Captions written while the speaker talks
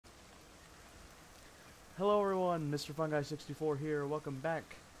Hello everyone, Mr. Fungi64 here. Welcome back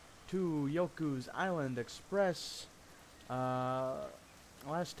to Yoku's Island Express.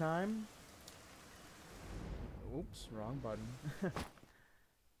 Last time... Oops, wrong button.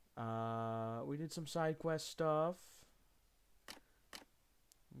 We did some side quest stuff.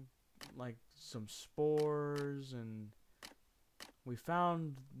 Like some spores, and we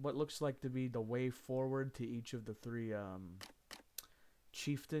found what looks like to be the way forward to each of the three,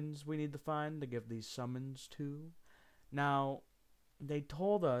 chieftains we need to find to give these summons to. Now, they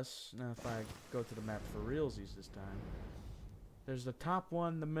told us, now if I go to the map for realsies this time, there's the top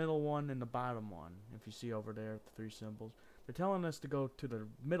one, the middle one, and the bottom one. If you see over there, the three symbols. They're telling us to go to the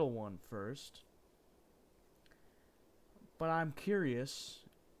middle one first. But I'm curious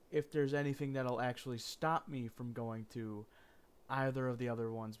if there's anything that'll actually stop me from going to either of the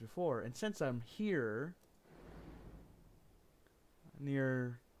other ones before. And since I'm here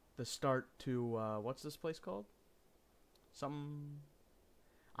near the start to what's this place called? Some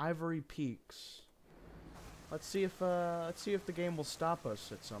Ivory Peaks. Let's see if the game will stop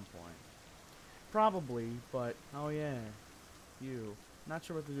us at some point. Probably, but oh yeah, you. Not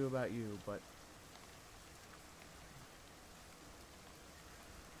sure what to do about you, but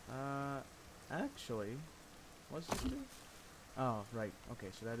actually, what's this do? Oh, right. Okay,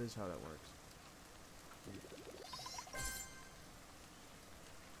 so that is how that works.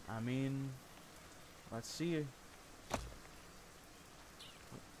 I mean, let's see.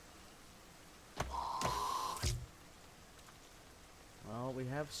 Well, we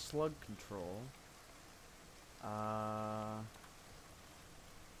have slug control. Huh.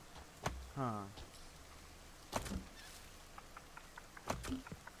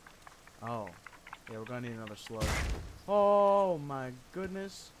 Oh. Yeah, we're gonna need another slug. Oh my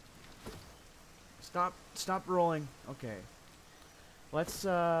goodness. Stop rolling. Okay. Let's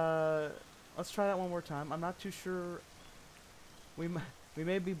try that one more time. I'm not too sure. We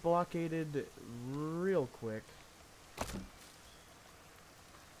may be blockaded real quick.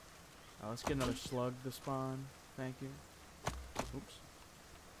 Let's get another slug to spawn. Thank you. Oops.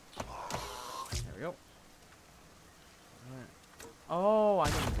 There we go. Alright. Oh, I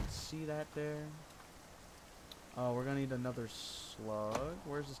didn't even see that there. Oh, we're gonna need another slug.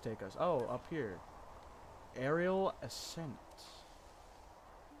 Where does this take us? Oh, up here. Aerial ascent.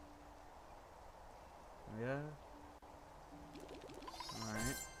 Yeah.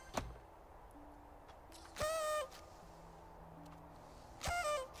 Alright.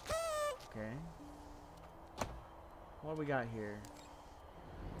 Okay. What do we got here?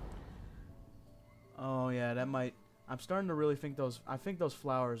 Oh yeah, that might... I'm starting to really think those... I think those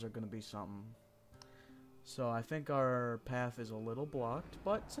flowers are gonna be something. So I think our path is a little blocked,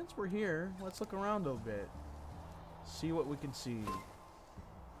 but since we're here, let's look around a bit. See what we can see.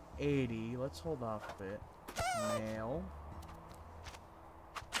 80. Let's hold off a bit. Mail.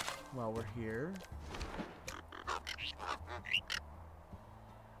 While we're here.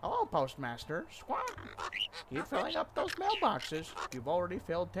 Hello, Postmaster. Squawk. Keep filling up those mailboxes. You've already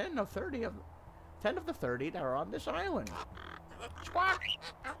filled 10 of the 30 that are on this island. Squawk.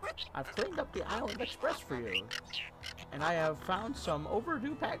 I've cleaned up the Island Express for you, and I have found some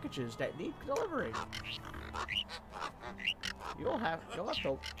overdue packages that need delivering. You'll have to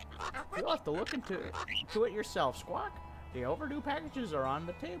look into it yourself, Squawk. The overdue packages are on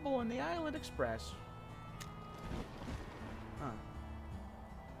the table in the Island Express. Huh.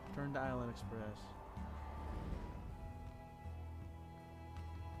 Turn to Island Express.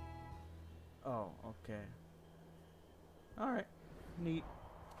 Oh, okay. Alright. Neat.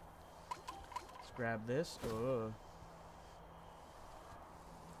 Let's grab this. Ugh.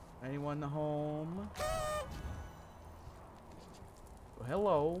 Anyone home? Well,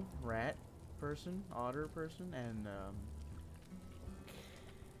 hello, rat person, otter person, and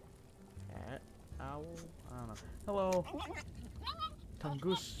cat, owl. I don't know. Hello,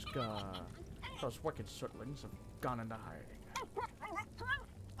 Tunguska. Those wicked sootlings have gone into hiding.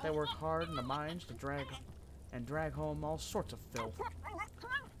 They work hard in the mines to drag home all sorts of filth.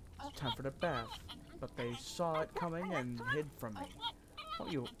 It's time for the bath, but they saw it coming and hid from me.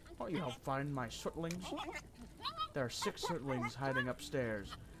 Won't you help find my sootlings? There are 6 sootlings hiding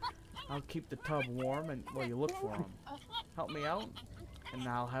upstairs. I'll keep the tub warm and while you look for them. Help me out, and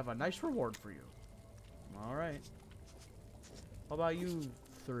I'll have a nice reward for you. All right. How about you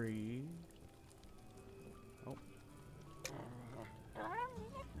 3? Oh.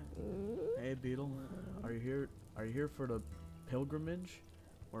 Hey, Beetle. Are you here? Are you here for the pilgrimage?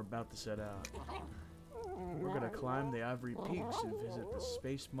 We're about to set out. We're gonna climb the Ivory Peaks and visit the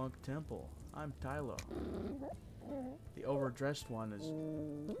Space Monk Temple. I'm Tylo. The overdressed one is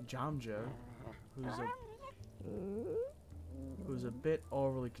Jamja, who's a who's a bit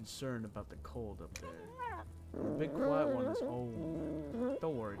overly concerned about the cold up there. The big quiet one is home.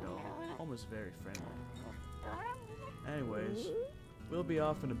 Don't worry, doll. Home is very friendly. Anyways, we'll be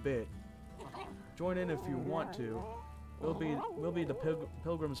off in a bit. Join in if you want to. We'll be the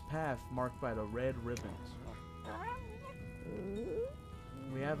pilgrim's path marked by the red ribbons.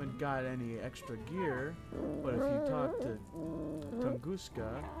 We haven't got any extra gear, but if you talk to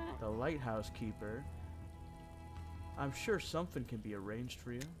Tunguska, the lighthouse keeper, I'm sure something can be arranged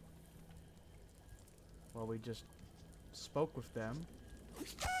for you. Well, we just spoke with them.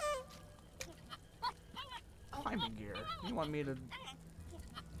 Climbing gear. You want me to...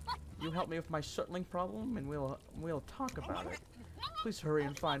 You help me with my sootling problem, and we'll talk about it. Please hurry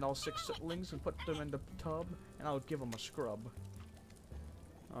and find all 6 sootlings and put them in the tub, and I'll give them a scrub.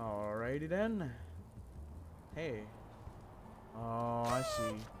 Alrighty then. Hey. Oh, I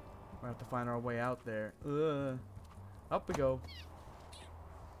see. We have to find our way out there. Up we go.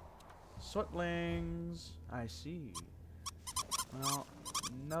 Sootlings. I see. Well,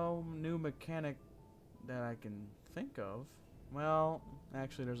 no new mechanic that I can think of. Well,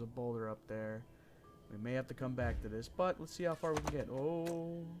 actually there's a boulder up there. We may have to come back to this, but let's see how far we can get.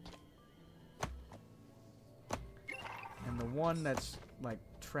 Oh. And the one that's like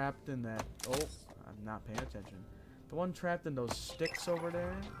trapped in that... Oh, I'm not paying attention. The one trapped in those sticks over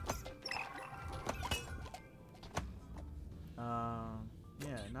there.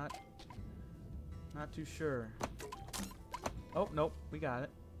 Yeah, not too sure. Oh, nope, we got it.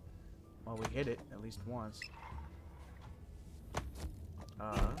 Well, we hit it at least once.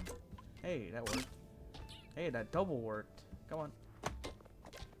 Hey, that worked. Hey, that double worked. Come on.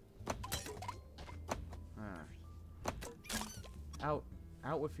 Out.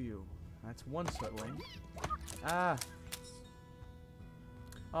 Out with you. That's one sootling. Ah.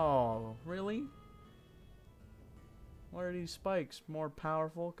 Oh, really? What are these spikes? More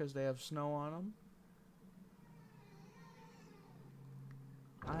powerful because they have snow on them?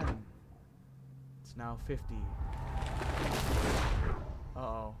 It's now 50.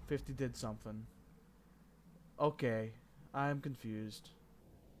 Uh-oh. 50 did something. Okay. I'm confused.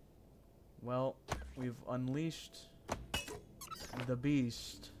 Well, we've unleashed the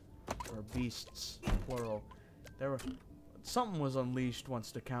beast. Or beasts, plural. Something was unleashed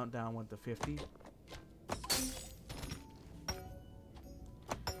once the countdown went to 50.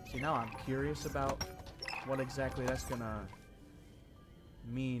 See, now I'm curious about what exactly that's gonna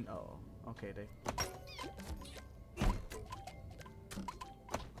mean. Oh, okay,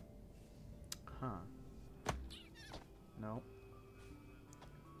 No.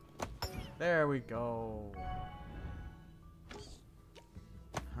 There we go.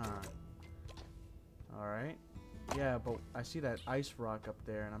 Alright. Yeah, but I see that ice rock up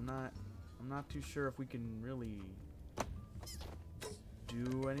there, and I'm not too sure if we can really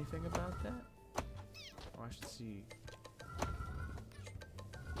do anything about that. Oh, I should see.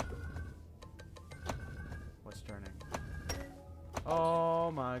 What's turning? Oh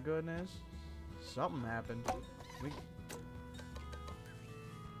my goodness. Something happened.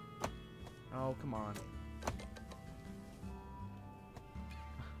 Oh, come on.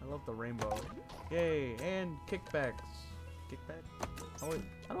 I love the rainbow. Yay, and kickbacks. Kickback? Oh, wait.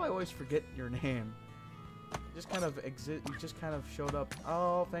 How do I always forget your name? You just kind of showed up.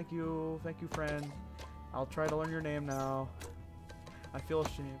 Oh, thank you. Thank you, friend. I'll try to learn your name now. I feel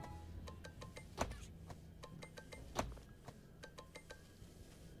ashamed.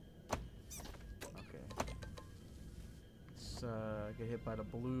 Okay. Let's get hit by the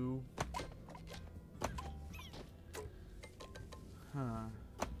blue.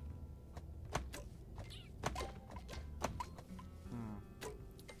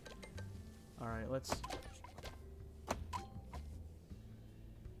 Alright, let's...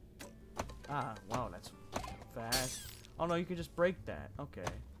 Ah, wow, that's fast. Oh no, you can just break that. Okay.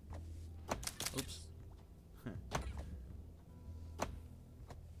 Oops.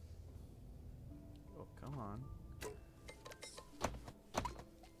 Oh, come on.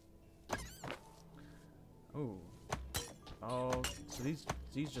 Ooh. Oh, so these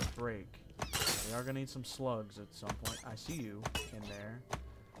just break. We are gonna need some slugs at some point. I see you in there.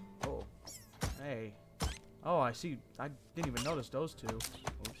 Oh. Hey. Oh, I see. I didn't even notice those two. Oops.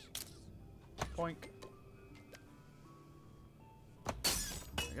 Poink.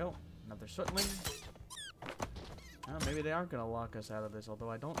 There we go. Another sootling. Oh, maybe they aren't gonna lock us out of this,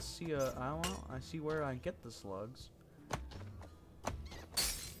 although I don't see I see where I get the slugs. There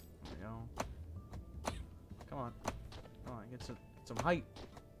we go. Come on. Come on, get some height.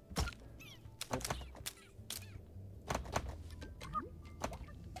 Oh.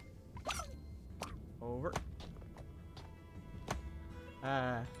 Over.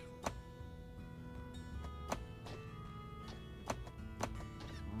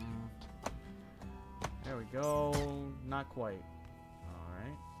 There we go. Not quite.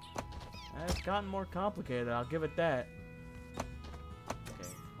 Alright. It's gotten more complicated, I'll give it that. Okay.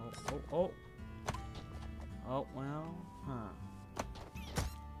 Oh. Oh, well, huh.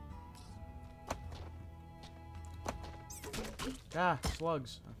 Ah,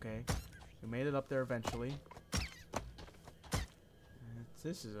 slugs. Okay. We made it up there eventually.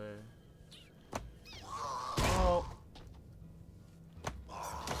 This is a... Oh!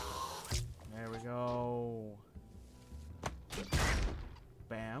 There we go.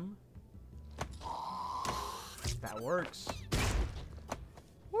 Bam. That works.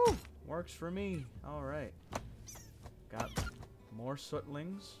 Woo! Works for me. Alright. Got more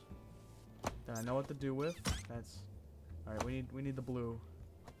sootlings that I know what to do with. That's... Alright, we need the blue.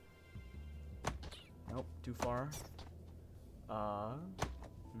 Nope, too far.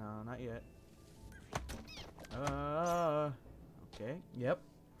 No, not yet. Okay, yep.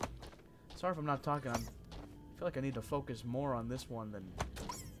 Sorry if I'm not talking. I feel like I need to focus more on this one than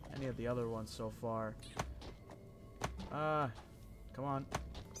any of the other ones so far. Come on.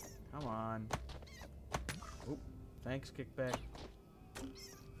 Come on. Oop, thanks, kickback.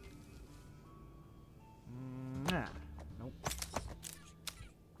 Nah, nope.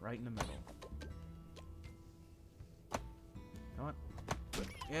 Right in the middle. Come on.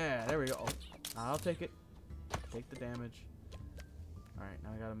 Yeah, there we go. I'll take it. Take the damage. Alright,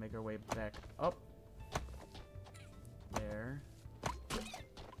 now we gotta make our way back up. There.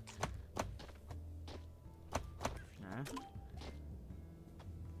 Nah.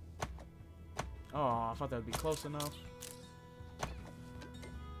 Oh, I thought that would be close enough.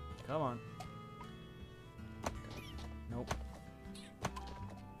 Come on. Nope.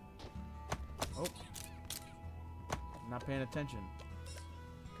 Oh. Not paying attention.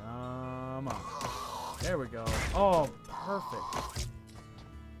 Come on. There we go. Oh, perfect.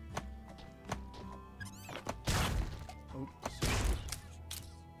 Oops.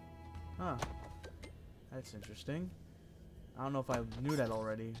 Huh. That's interesting. I don't know if I knew that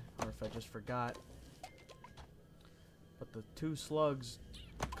already, or if I just forgot. But the two slugs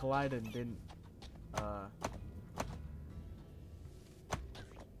collided and didn't,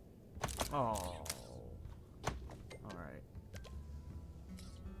 Oh. Alright.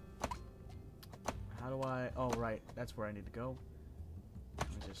 How do I... Oh, right. That's where I need to go. Let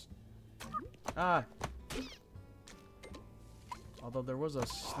me just... Ah! Although there was a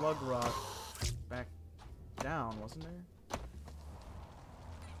slug rock back down, wasn't there?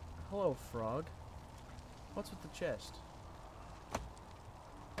 Hello, frog. What's with the chest?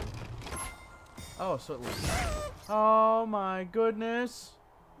 Oh, so it was... Oh my goodness!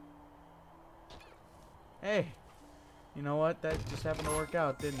 Hey! You know what? That just happened to work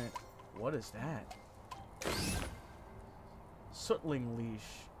out, didn't it? What is that? Sootling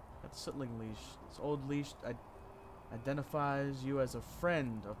leash. That's sootling leash. This old leash identifies you as a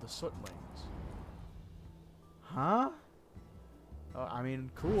friend of the sootlings. Huh? I mean,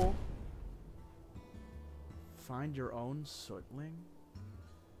 cool. Find your own sootling?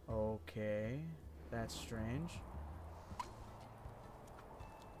 Okay. That's strange.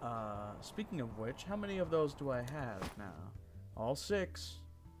 Speaking of which, how many of those do I have now? All 6.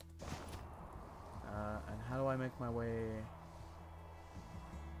 And how do I make my way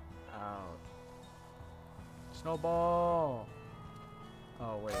out? Snowball!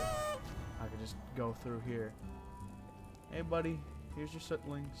 Oh, wait. I can just go through here. Hey, buddy. Here's your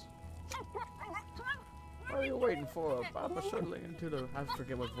sootlings. What are you waiting for? Pop a sootling into the... I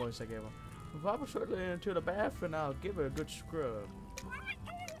forget what voice I gave him. Pop a sootling into the bath and I'll give it a good scrub.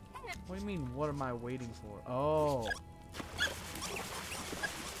 What do you mean, what am I waiting for? Oh.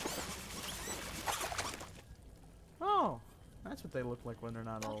 Oh. That's what they look like when they're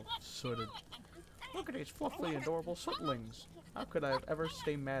not all sooted. Look at these fluffy, adorable sootlings. How could I ever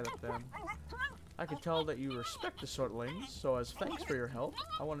stay mad at them? I can tell that you respect the sootlings, so as thanks for your help,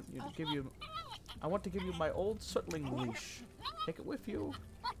 I want to give you my old sootling leash. Take it with you.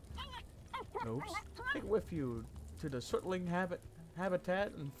 Oops. Take it with you to the sootling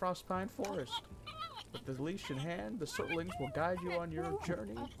habitat in Frostpine Forest. With the leash in hand, the sootlings will guide you on your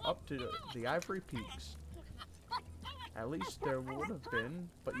journey up to the Ivory Peaks. At least there would have been,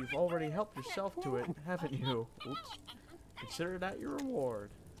 but you've already helped yourself to it, haven't you? Oops. Consider that your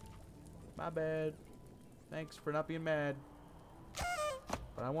reward. My bad. Thanks for not being mad.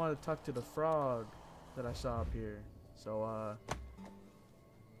 But I wanted to talk to the frog that I saw up here. So,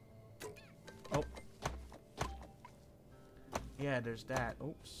 oh. Yeah, there's that.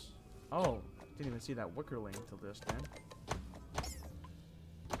 Oops. Oh, didn't even see that wickerling till this then.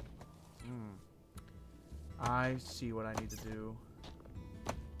 Hmm. I see what I need to do.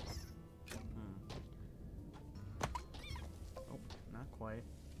 Oh, not quite.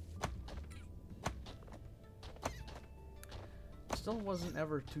 Still wasn't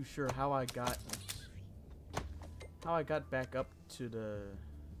ever too sure how I got back up to the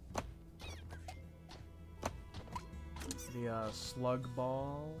slug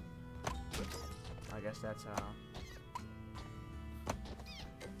ball. I guess that's how.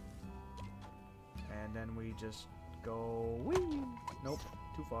 And then we just go whee. Nope,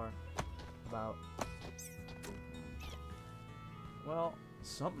 too far. About. Well,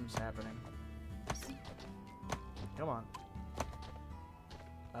 something's happening. Come on.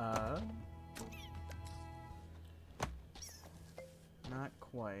 Not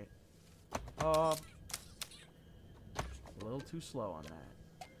quite. A little too slow on that.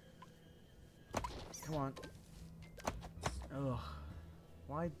 Come on. Ugh.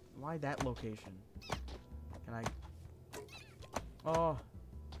 Why that location? Can I... Oh.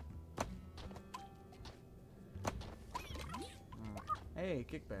 Hey,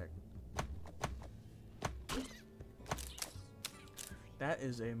 kickback. That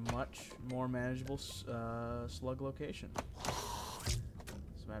is a much more manageable slug location. As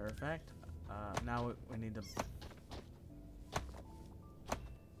a matter of fact, now we need to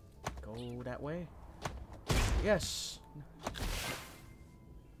go that way. Yes!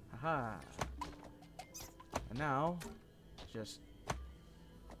 Haha. And now, just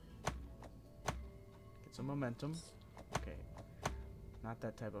get some momentum. Okay. Not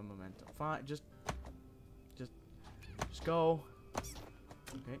that type of momentum. Fine, just go.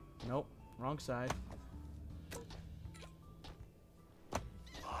 Okay, nope, wrong side.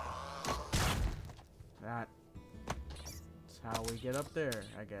 That's how we get up there,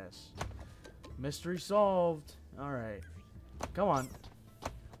 I guess. Mystery solved. Alright. Come on.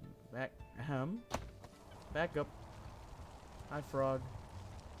 Back. Back up. Hi, frog.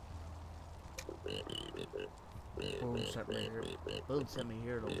 Boom sent me here. Boom sent me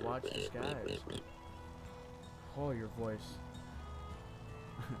here to watch the skies. Oh, your voice.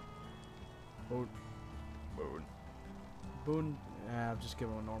 Boone. I'll just give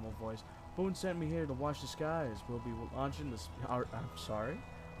him a normal voice. Boone sent me here to watch the skies. We'll be launching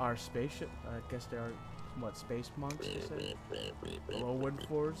our spaceship. I guess they are, what, space monks, they say? Low wind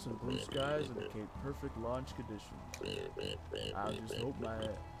force and blue skies indicate perfect launch conditions. I just hope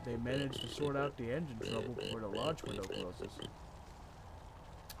they manage to sort out the engine trouble before the launch window closes.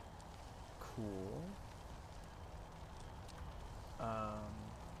 Cool.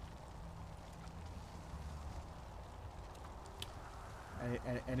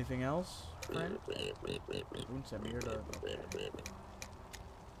 Anything else, friend? Boone sent me here to...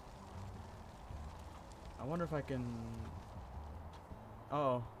 I wonder if I can...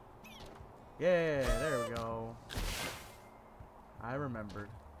 Uh-oh. Yeah, there we go. I remembered.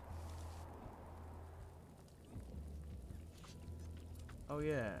 Oh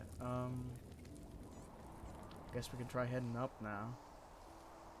yeah, guess we can try heading up now.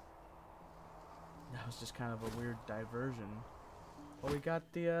 That was just kind of a weird diversion. Oh, we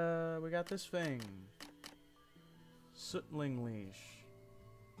got this thing. Sootling leash.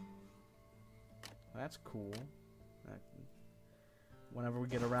 That's cool. Whenever we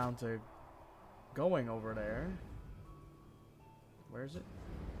get around to going over there. Where is it?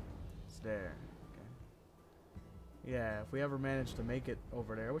 It's there. Okay. Yeah, if we ever manage to make it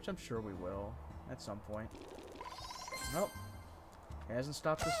over there, which I'm sure we will at some point. Nope. It hasn't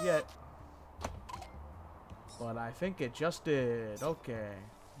stopped us yet. But I think it just did. Okay.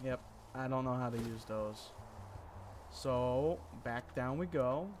 Yep. I don't know how to use those. So, back down we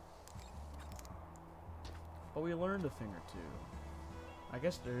go. But we learned a thing or two. I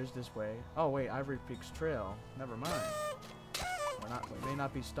guess there is this way. Oh, wait. Ivory Peak's trail. Never mind. We may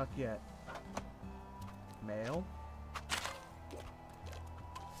not be stuck yet. Mail.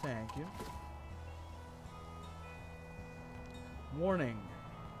 Thank you. Warning.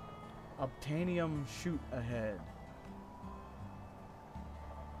 Obtanium chute ahead.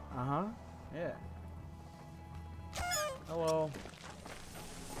 Uh-huh. Yeah. Hello.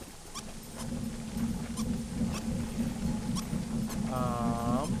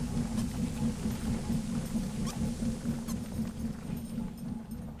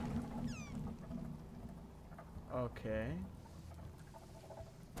 Okay.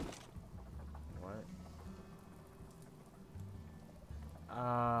 What?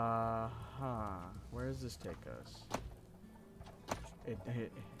 Where does this take us?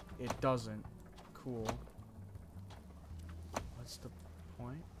 It doesn't. Cool. What's the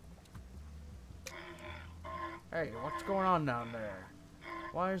point? Hey, what's going on down there?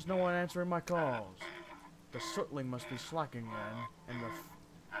 Why is no one answering my calls? The sootling must be slacking then,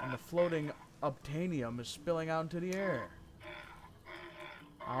 and the floating obtanium is spilling out into the air.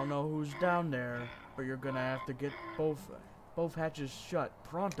 I don't know who's down there, but you're gonna have to get both hatches shut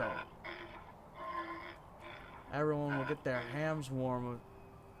pronto. Everyone will get their hams warm.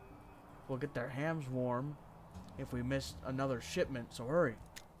 We'll get their hams warm if we miss another shipment, so hurry.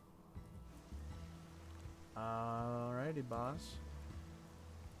 Alrighty, boss.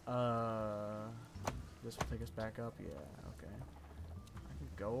 This will take us back up. Yeah, okay. I can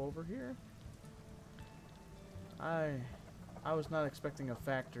go over here. I was not expecting a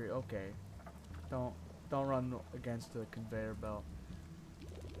factory. Okay. Don't run against the conveyor belt.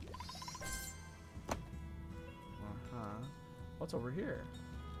 What's over here?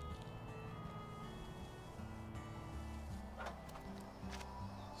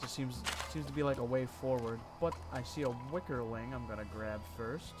 Just seems to be like a way forward. But I see a wickerling I'm gonna grab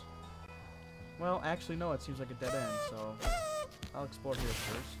first. Well, actually no, it seems like a dead end, so I'll explore here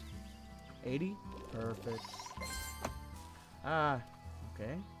first. 80? Perfect.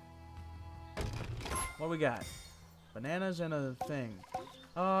 Okay. What do we got? Bananas and a thing.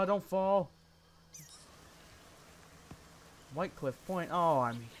 Don't fall. White Cliff Point. Oh,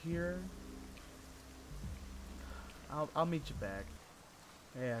 I'm here. I'll meet you back.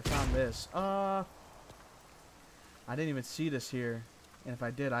 Hey, I found this. I didn't even see this here. And if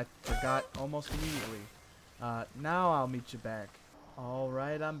I did, I forgot almost immediately. Now I'll meet you back.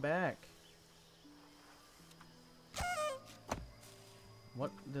 Alright, I'm back.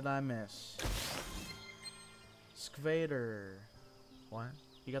 What did I miss? Excavator. What?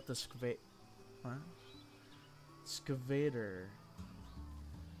 You got the what? Excavator.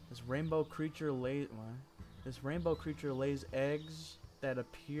 This rainbow creature lays eggs that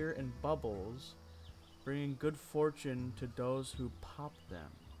appear in bubbles, bringing good fortune to those who pop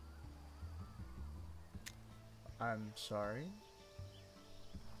them. I'm sorry.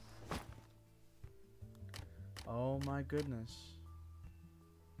 Oh my goodness.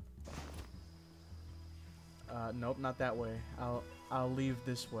 Nope, not that way. I'll leave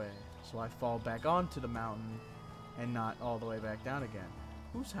this way, so I fall back onto the mountain and not all the way back down again.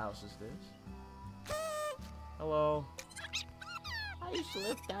 Whose house is this? Hello. I used to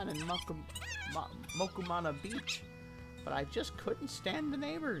live down in Mokumana Beach, but I just couldn't stand the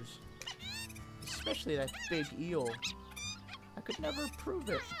neighbors. Especially that big eel. I could never prove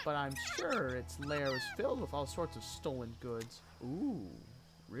it, but I'm sure its lair is filled with all sorts of stolen goods. Ooh,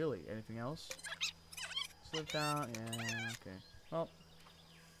 really? Anything else? Slip down. Yeah, okay. Well,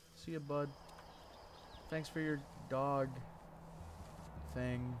 see ya, bud. Thanks for your dog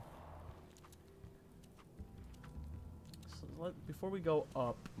thing. So before we go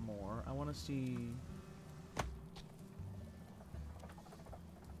up more, I want to see.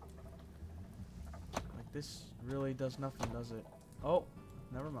 Like, this really does nothing, does it? Oh,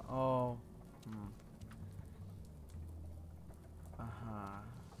 never mind. Oh,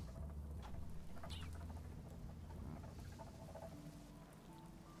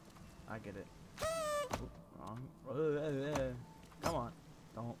 I get it. Oop, wrong. Come on.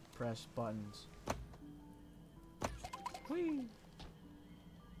 Don't press buttons. Whee!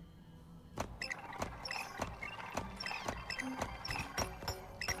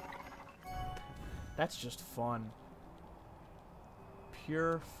 That's just fun.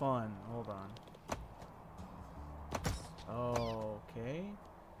 Pure fun. Hold on. Okay.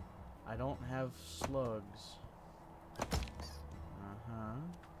 I don't have slugs.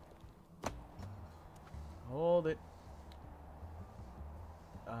 Hold it.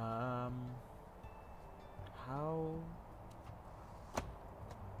 How?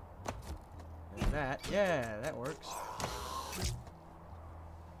 There's that. Yeah, that works.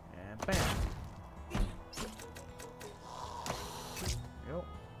 And bam. There you go.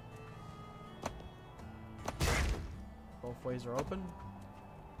 Both ways are open.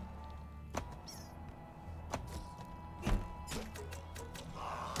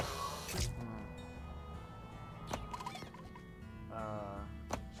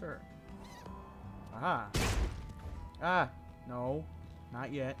 Sure. Aha. No.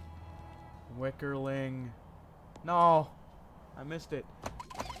 Not yet. Wickerling. No. I missed it.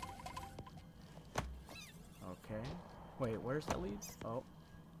 Okay. Wait, where's that lead? Oh.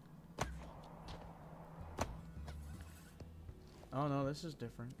 Oh no, this is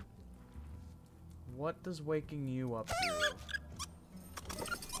different. What does waking you up do?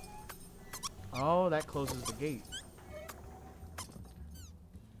 Oh, that closes the gate.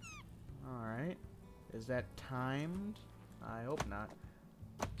 Alright. Is that timed? I hope not.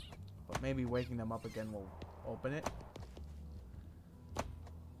 But maybe waking them up again will open it.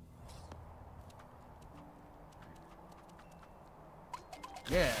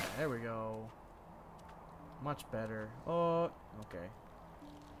 Yeah, there we go. Much better. Oh, okay.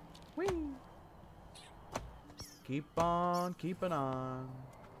 Whee! Keep on keeping on.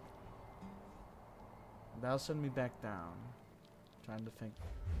 That'll send me back down. Trying to think.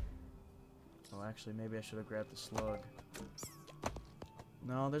 Oh, actually, maybe I should have grabbed the slug.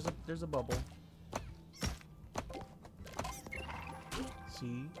 No, there's a bubble.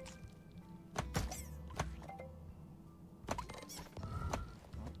 See?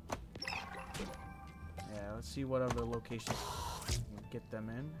 Yeah, let's see what other locations we can get them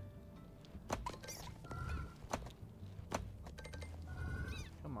in.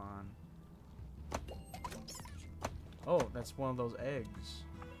 Come on. Oh, that's one of those eggs.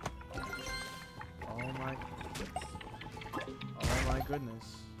 Oh my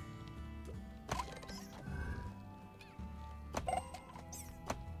goodness.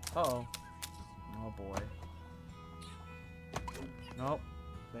 Uh-oh. Oh boy. Nope.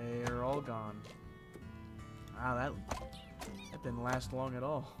 They're all gone. Wow, that didn't last long at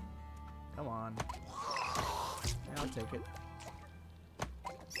all. Come on. Yeah, I'll take it.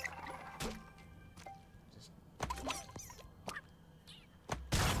 Just...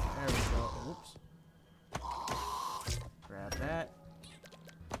 There we go. Oops. Grab that.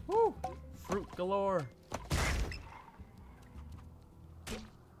 Woo! Fruit galore.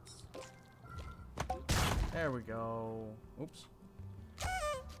 There we go. Oops.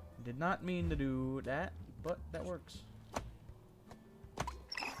 Did not mean to do that, but that works.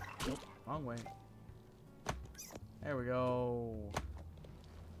 Nope, wrong way. There we go.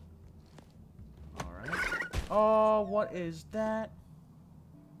 Alright. Oh, what is that?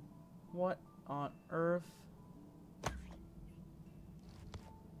 What on earth?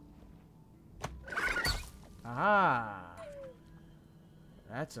 Aha!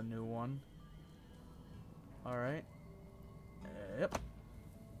 That's a new one. Alright. Yep.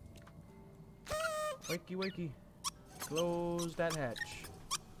 Wakey, wakey. Close that hatch.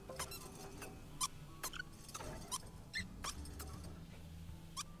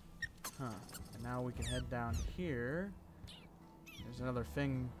 Huh. And now we can head down here. There's another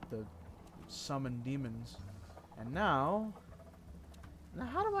thing to summon demons. And now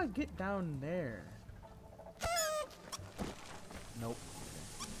how do I get down there? Nope.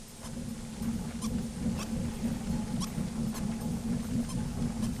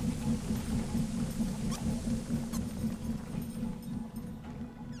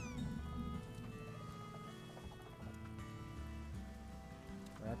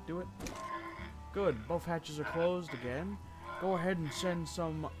 That do it? Good. Both hatches are closed again. Go ahead and send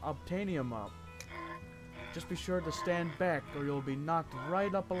some obtainium up. Just be sure to stand back or you'll be knocked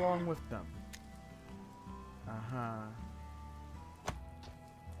right up along with them. Uh-huh.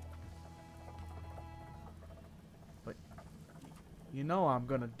 But you know I'm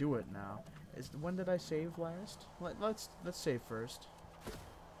gonna do it now. When did I save last? Let's save first.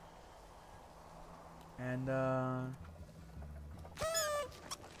 And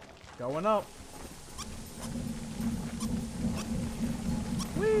going up.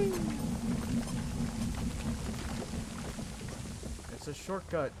 Whee! It's a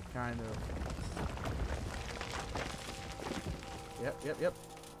shortcut, kind of. Yep.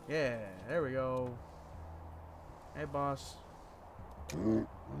 Yeah, there we go. Hey, boss.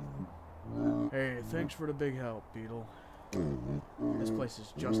 Hey, thanks for the big help, Beetle. This place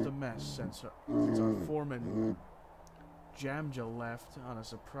is just a mess since our foreman Jamja left on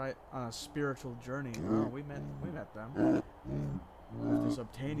a spiritual journey. Oh, we met them. With this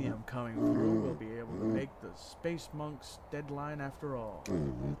obtainium coming through, we'll be able to make the space monk's deadline after all.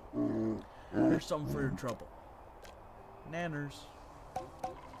 Here's something for your trouble. Nanners.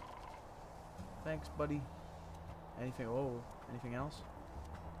 Thanks, buddy. Anything? Oh, anything else?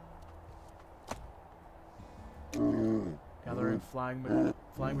 Gathering flying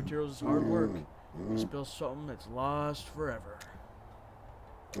materials is hard work. You spill something, it's lost forever.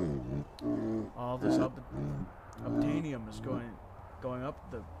 All this obtainium is going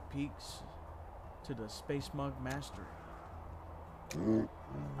up the peaks to the space monk mastery.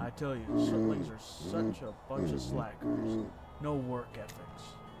 I tell you, Sootlings are such a bunch of slackers. No work ethics.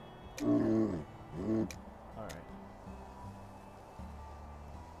 Alright.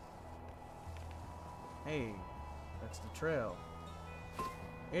 Hey, that's the trail.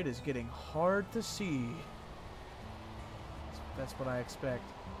 It is getting hard to see. That's what I expect.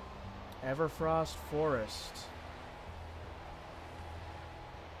 Everfrost Forest.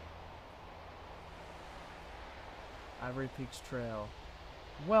 Ivory Peaks Trail.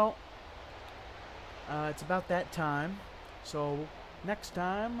 Well, it's about that time. So, next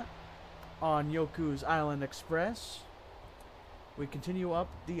time on Yoku's Island Express, we continue up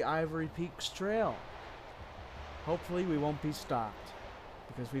the Ivory Peaks Trail. Hopefully we won't be stopped,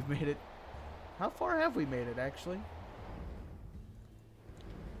 because we've made it. How far have we made it, actually?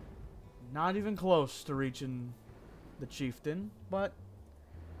 Not even close to reaching the chieftain, but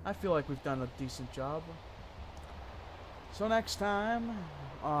I feel like we've done a decent job. So next time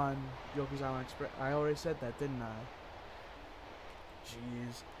on Yoku's Island Express, I already said that, didn't I?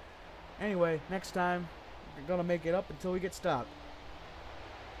 Jeez. Anyway, next time, we're gonna make it up until we get stopped.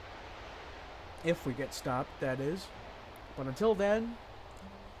 If we get stopped, that is. But until then,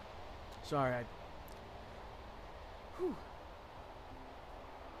 sorry, whew.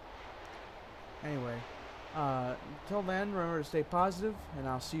 Anyway, until then, remember to stay positive, and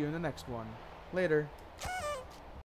I'll see you in the next one. Later.